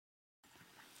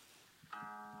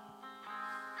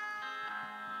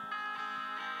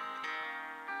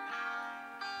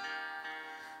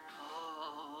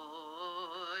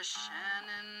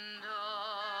Shenandoah,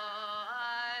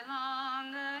 I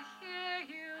long to hear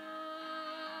you.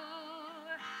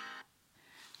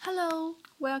 Hello,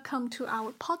 welcome to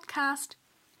our podcast.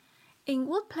 In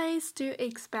what place do you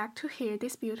expect to hear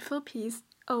this beautiful piece,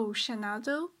 O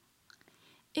Shenandoah?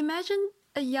 Imagine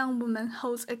a young woman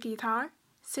holds a guitar,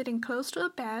 sitting close to a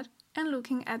bed and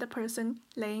looking at the person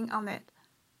laying on it.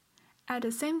 At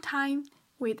the same time,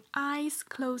 with eyes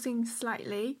closing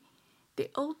slightly,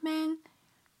 the old man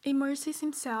immerses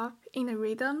himself in the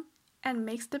rhythm and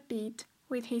makes the beat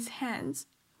with his hands,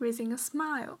 raising a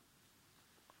smile.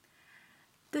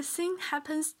 The scene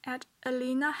happens at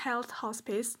Allina Health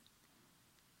Hospice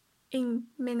in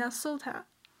Minnesota.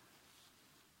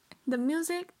 The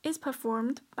music is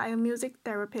performed by a music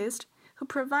therapist who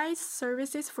provides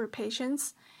services for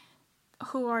patients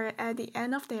who are at the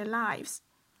end of their lives.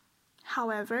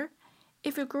 However,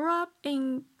 if you grew up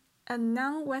in a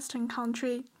non-Western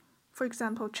country, for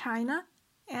example China,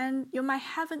 and you might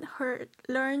haven't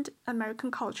learned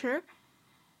American culture,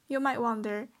 you might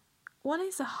wonder, what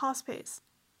is a hospice?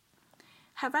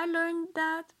 Have I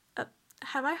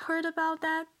heard about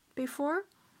that before?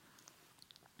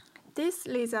 This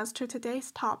leads us to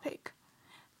today's topic,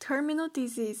 terminal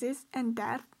diseases and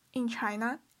death in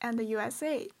China and the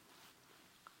USA.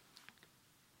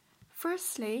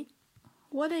 Firstly,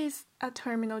 what is a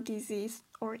terminal disease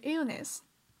or illness?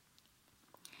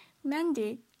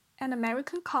 Mandy, an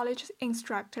American college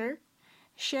instructor,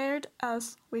 shared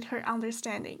us with her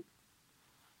understanding.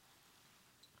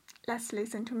 Let's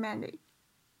listen to Mandy.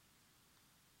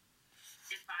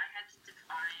 If I had to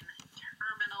define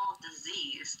terminal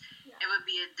disease, it would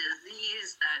be a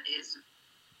disease that is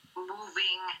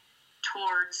moving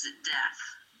towards death.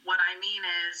 What I mean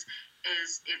is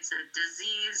it's a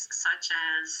disease such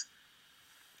as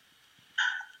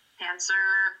cancer,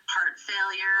 heart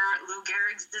failure, Lou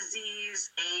Gehrig's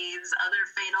disease, AIDS, other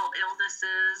fatal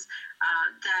illnesses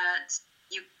that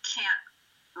you can't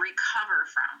recover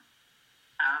from.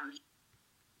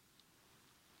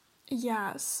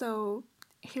 So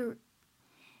here,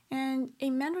 and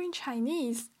in Mandarin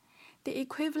Chinese, the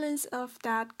equivalence of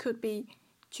that could be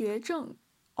绝症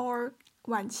or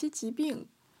晚期疾病.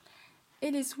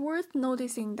 It is worth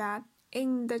noticing that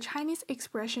in the Chinese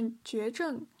expression 绝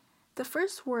症, the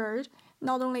first word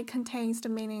not only contains the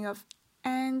meaning of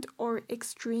end or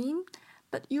extreme,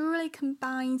 but usually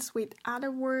combines with other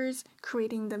words,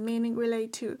 creating the meaning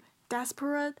related to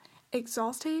desperate,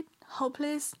 exhausted,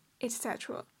 hopeless,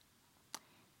 etc.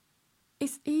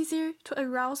 It's easier to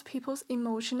arouse people's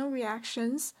emotional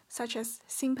reactions, such as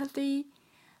sympathy,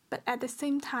 but at the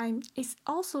same time, it's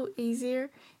also easier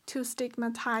to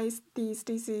stigmatize these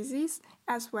diseases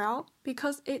as well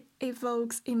because it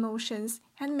evokes emotions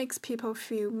and makes people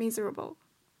feel miserable.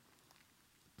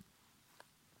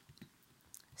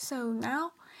 So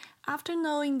now, after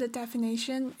knowing the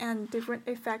definition and different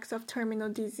effects of terminal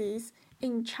disease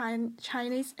in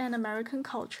Chinese and American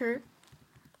culture,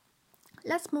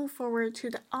 let's move forward to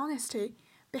the honesty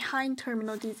behind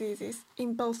terminal diseases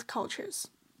in both cultures.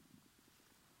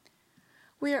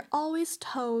 We are always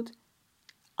told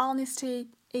honesty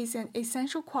is an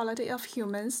essential quality of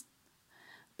humans,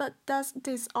 but does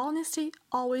dishonesty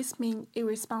always mean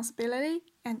irresponsibility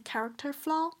and character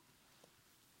flaw?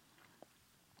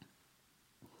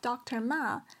 Dr.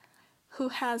 Ma, who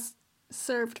has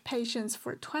served patients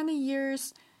for 20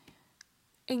 years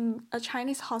in a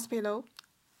Chinese hospital,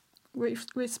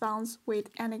 responds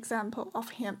with an example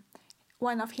of him,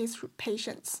 one of his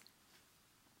patients.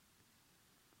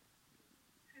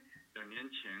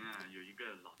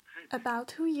 About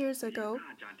 2 years ago,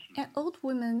 an old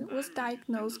woman was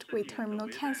diagnosed with terminal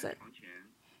cancer.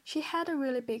 She had a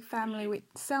really big family with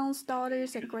sons,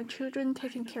 daughters, and grandchildren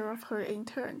taking care of her in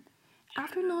turn.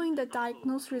 After knowing the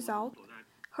diagnosis result,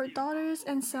 her daughters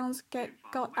and sons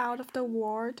got out of the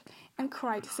ward and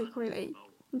cried secretly.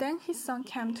 Then his son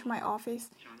came to my office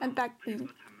and begged me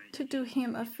to do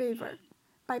him a favor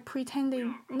by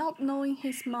pretending not knowing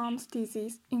his mom's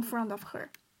disease in front of her.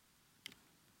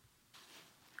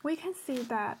 We can see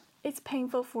that it's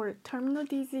painful for terminal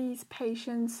disease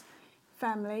patients'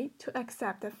 family to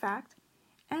accept the fact,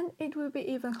 and it will be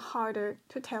even harder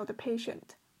to tell the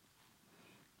patient.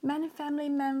 Many family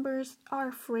members are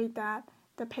afraid that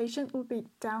the patient will be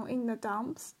down in the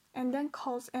dumps and then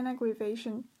cause an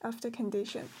aggravation of the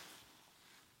condition.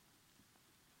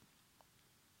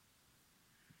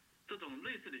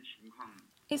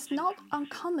 It's not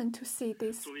uncommon to see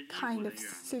this kind of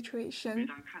situation.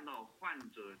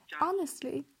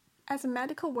 Honestly, as a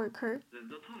medical worker,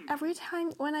 every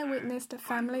time when I witnessed the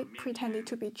family pretending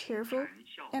to be cheerful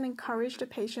and encourage the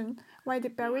patient while they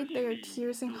buried their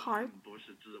tears in heart,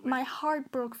 my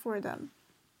heart broke for them.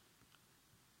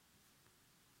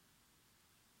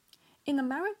 In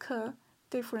America,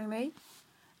 differently,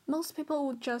 most people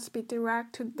would just be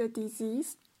direct to the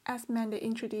disease, as Mandy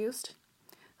introduced,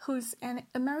 who's an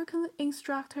American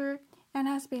instructor and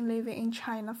has been living in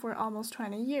China for almost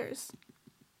 20 years.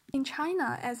 In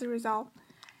China, as a result,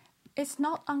 it's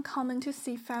not uncommon to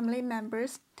see family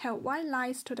members tell white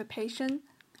lies to the patient,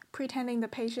 pretending the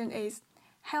patient is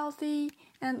healthy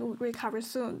and would recover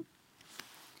soon,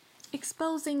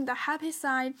 exposing the happy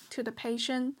side to the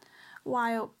patient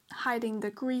while hiding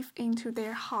the grief into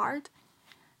their heart.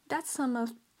 That's some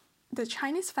of the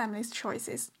Chinese family's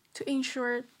choices to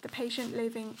ensure the patient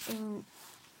living in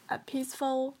a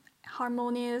peaceful,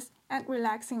 harmonious, and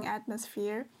relaxing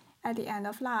atmosphere at the end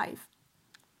of life.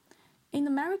 In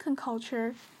American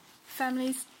culture,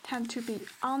 families tend to be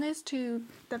honest to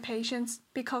the patients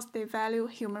because they value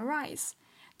human rights.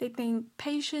 They think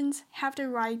patients have the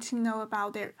right to know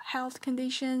about their health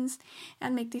conditions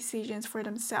and make decisions for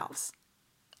themselves,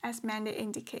 as Mandy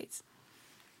indicates.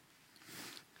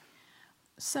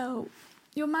 So,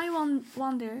 you might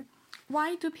wonder,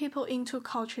 why do people in two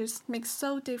cultures make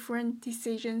so different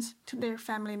decisions to their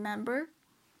family member?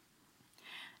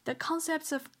 The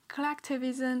concepts of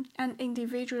collectivism and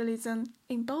individualism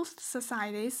in both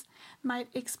societies might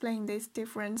explain this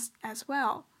difference as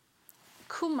well.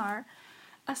 Kumar,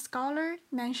 a scholar,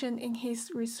 mentioned in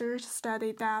his research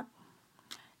study that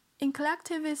in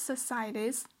collectivist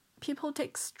societies, people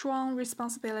take strong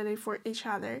responsibility for each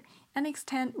other and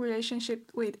extend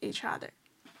relationship with each other.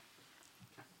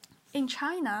 In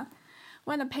China,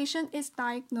 when a patient is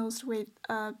diagnosed with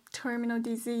a terminal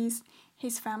disease,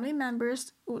 his family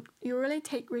members would usually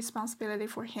take responsibility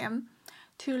for him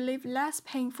to leave less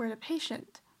pain for the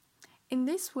patient. In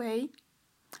this way,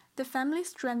 the family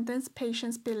strengthens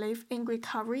patient's belief in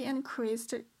recovery and creates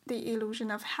the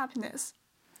illusion of happiness.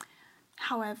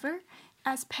 However,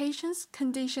 as patient's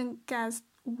condition gets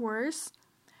worse,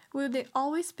 will they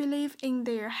always believe in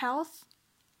their health?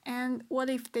 And what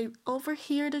if they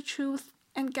overhear the truth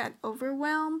and get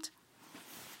overwhelmed?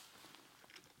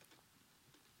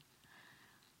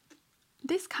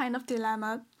 This kind of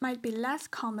dilemma might be less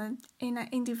common in an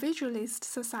individualist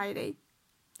society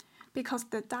because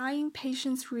the dying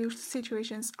patient's real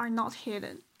situations are not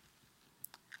hidden.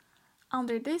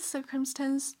 Under this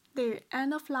circumstance, their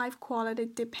end-of-life quality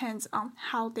depends on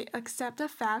how they accept the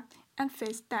fact and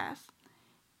face death.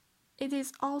 It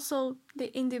is also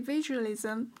the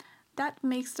individualism that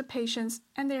makes the patients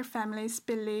and their families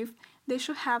believe they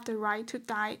should have the right to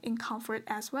die in comfort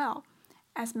as well,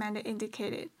 as Mandy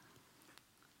indicated.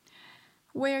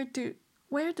 Where do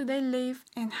they live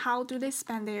and how do they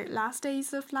spend their last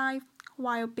days of life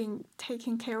while being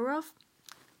taken care of?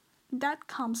 That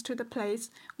comes to the place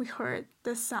we heard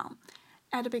the sound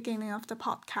at the beginning of the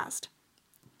podcast,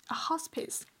 a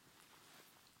hospice.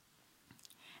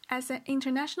 As an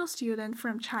international student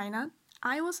from China,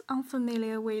 I was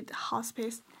unfamiliar with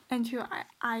hospice until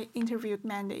I interviewed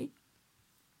Mandy.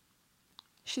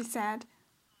 She said,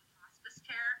 hospice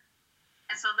care.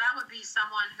 And so that would be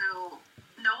someone who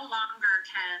no longer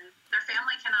their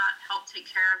family cannot help take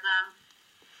care of them.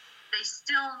 They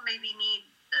still maybe need,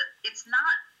 it's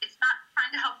not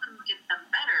trying to help them get them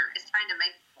better, it's trying to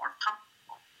make them more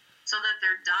comfortable so that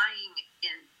they're dying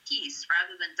in peace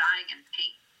rather than dying in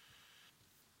pain.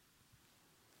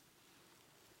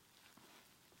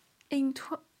 In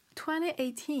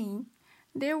 2018,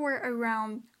 there were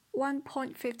around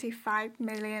 1.55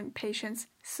 million patients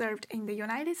served in the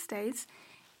United States.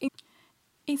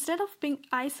 Instead of being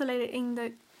isolated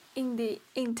in the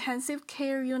intensive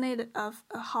care unit of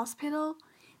a hospital,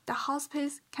 the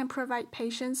hospice can provide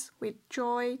patients with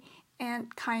joy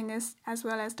and kindness as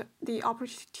well as the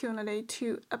opportunity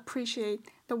to appreciate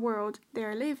the world they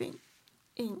are living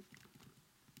in.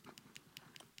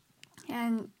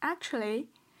 And actually,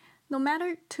 no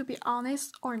matter to be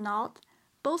honest or not,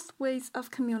 both ways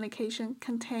of communication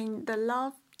contain the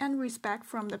love and respect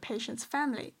from the patient's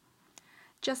family.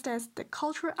 Just as the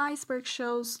cultural iceberg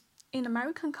shows, in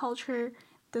American culture,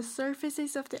 the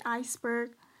surfaces of the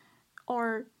iceberg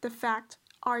or the fact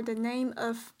are the name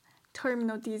of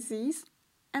terminal disease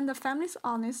and the family's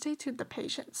honesty to the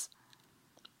patients.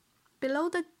 Below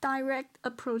the direct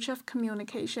approach of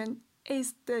communication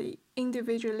is the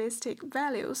individualistic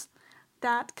values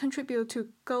that contribute to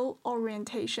goal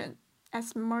orientation,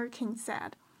 as Merkin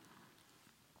said.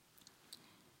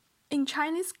 In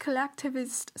Chinese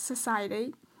collectivist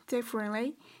society,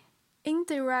 differently,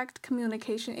 indirect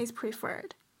communication is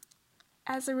preferred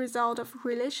as a result of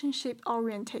relationship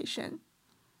orientation,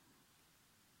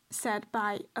 said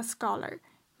by a scholar,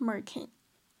 Merkin.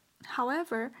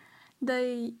 However,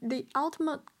 the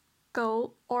ultimate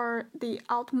goal or the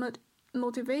ultimate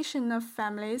motivation of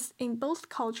families in both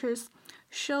cultures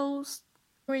shows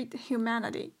great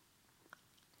humanity.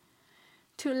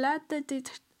 To let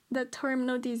the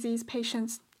terminal disease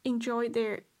patients enjoy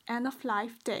their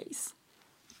end-of-life days.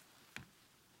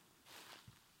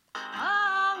 Away,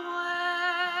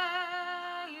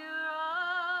 you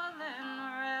rolling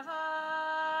river,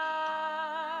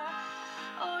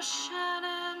 ocean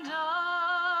and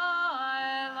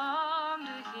I long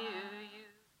to hear you.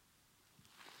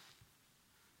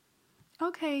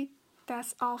 Okay,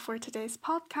 that's all for today's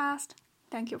podcast.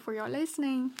 Thank you for your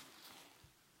listening.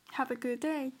 Have a good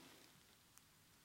day.